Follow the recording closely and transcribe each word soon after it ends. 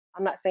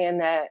I'm not saying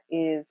that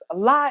is a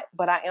lot,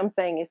 but I am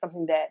saying it's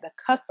something that the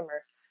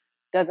customer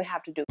doesn't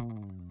have to do.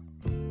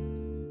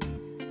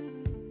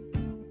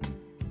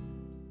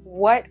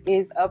 What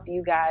is up,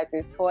 you guys?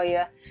 It's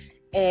Toya,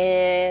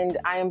 and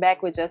I am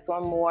back with just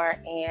one more,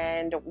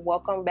 and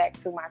welcome back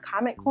to my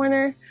comment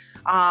corner,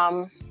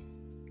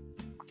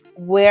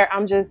 where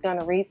I'm just going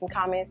to read some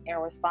comments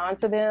and respond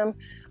to them,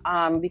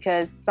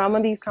 because some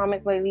of these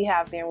comments lately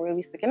have been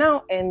really sticking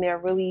out, and they're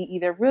really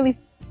either really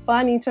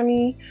funny to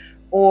me,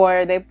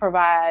 or they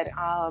provide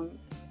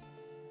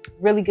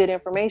really good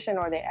information,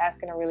 or they're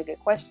asking a really good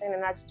question,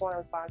 and I just want to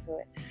respond to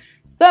it.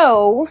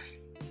 So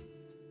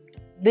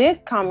this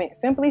comment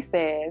simply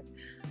says,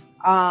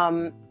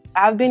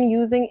 I've been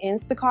using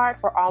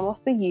Instacart for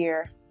almost a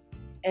year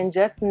and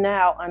just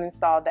now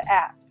uninstalled the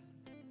app.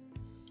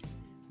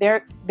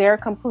 They're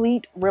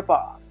complete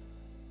ripoffs.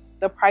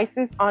 The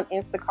prices on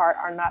Instacart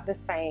are not the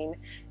same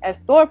as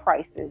store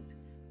prices.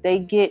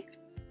 Okay.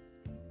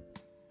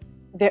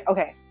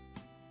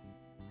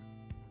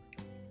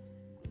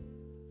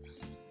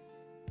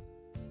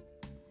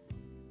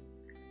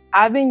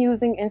 I've been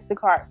using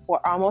Instacart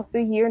for almost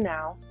a year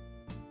now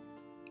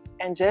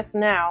and just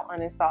now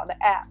uninstalled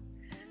the app.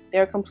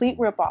 They're complete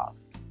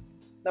ripoffs.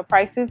 The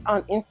prices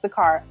on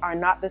Instacart are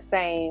not the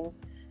same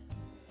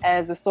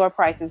as the store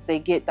prices they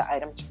get the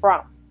items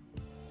from.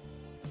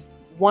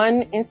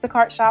 One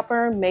Instacart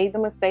shopper made the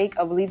mistake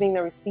of leaving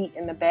the receipt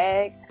in the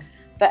bag.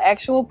 The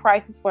actual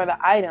prices for the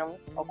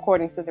items,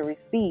 according to the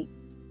receipt,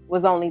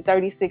 was only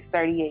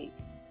 $36.38.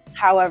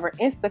 However,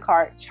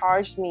 Instacart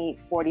charged me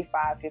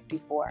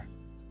 $45.54.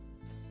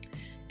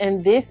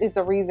 And this is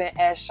the reason,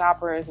 as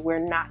shoppers, we're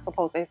not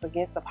supposed to. It's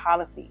against the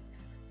policy.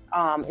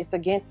 It's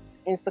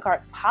against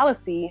Instacart's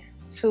policy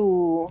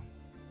to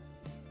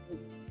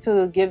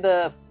give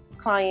the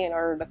client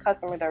or the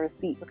customer the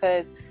receipt,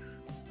 because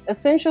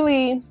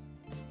essentially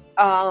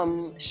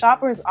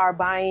shoppers are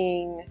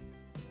buying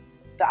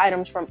the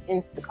items from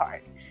Instacart,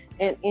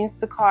 and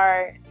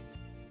Instacart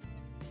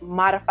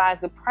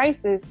modifies the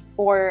prices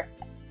for,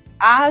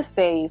 I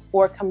say,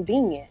 for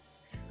convenience.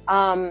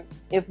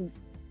 If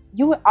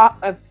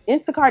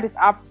Instacart is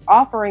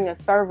offering a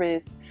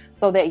service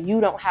so that you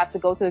don't have to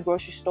go to the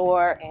grocery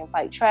store and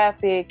fight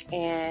traffic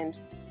and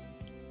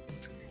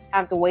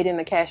have to wait in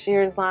the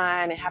cashier's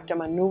line and have to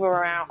maneuver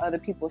around other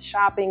people's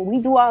shopping. We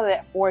do all of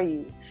that for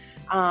you.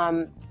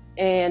 And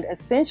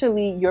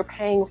essentially you're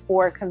paying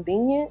for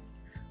convenience.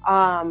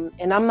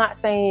 And I'm not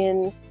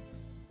saying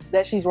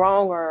that she's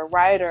wrong or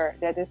right, or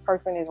that this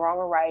person is wrong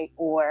or right,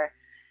 or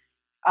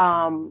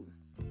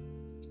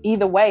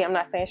either way. I'm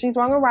not saying she's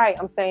wrong or right.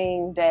 I'm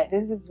saying that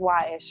this is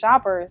why, as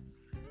shoppers,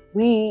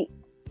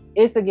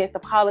 it's against the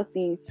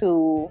policy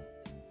to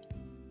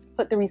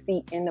put the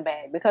receipt in the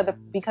bag,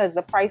 because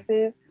the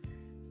prices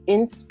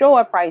in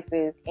store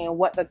prices and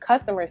what the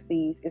customer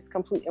sees is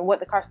complete, and what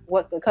the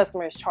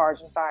customer is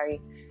charged,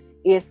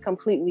 is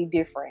completely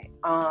different.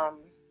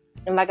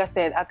 And like I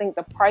said, I think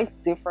the price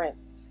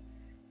difference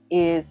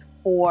is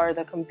for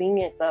the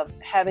convenience of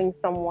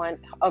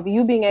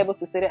you being able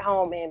to sit at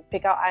home and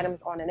pick out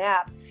items on an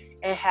app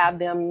and have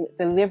them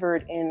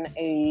delivered in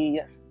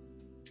a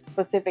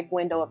specific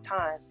window of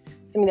time.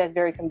 To me, that's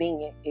very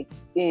convenient.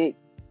 It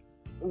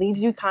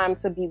leaves you time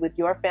to be with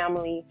your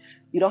family.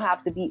 You don't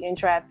have to be in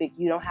traffic.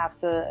 You don't have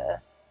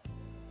to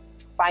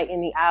fight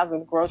in the aisles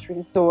of the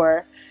grocery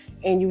store,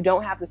 and you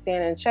don't have to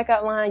stand in a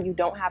checkout line. You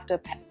don't have to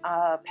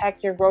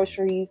pack your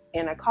groceries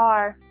in a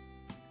car.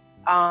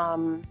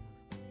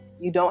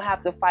 You don't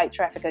have to fight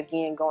traffic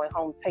again going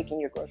home, taking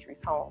your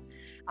groceries home.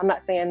 I'm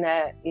not saying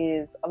that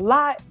is a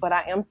lot, but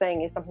I am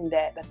saying it's something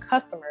that the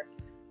customer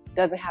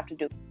doesn't have to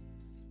do.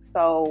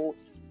 So,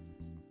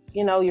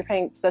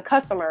 the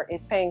customer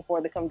is paying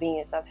for the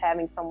convenience of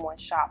having someone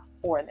shop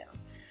for them.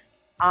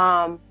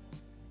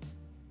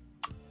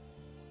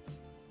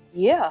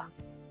 Yeah.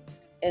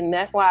 And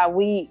that's why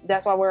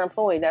we're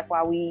employed. That's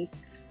why we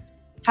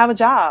have a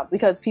job,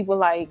 because people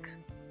like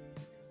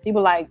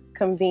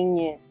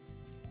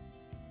convenience.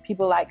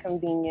 People like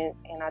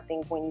convenience. And I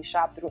think when you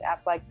shop through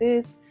apps like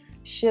this,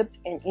 Shipt,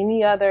 and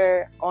any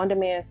other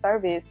on-demand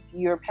service,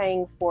 you're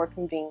paying for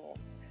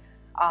convenience.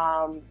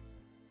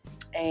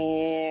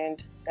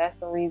 And that's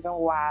the reason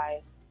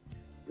why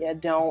you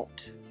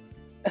don't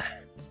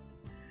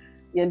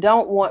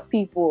want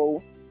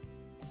people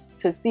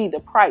to see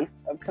the price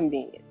of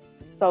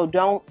convenience. So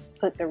don't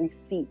put the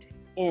receipt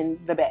in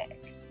the bag.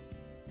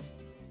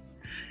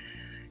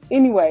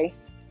 Anyway,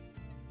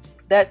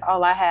 that's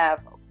all I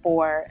have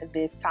for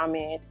this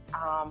comment.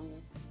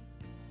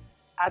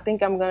 I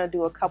think I'm going to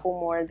do a couple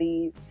more of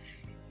these.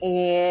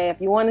 And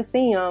if you want to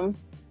see them,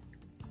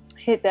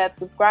 hit that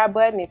subscribe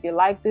button. If you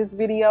like this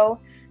video,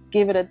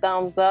 give it a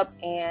thumbs up,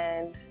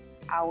 and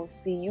I will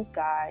see you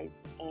guys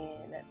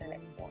in the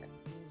next one.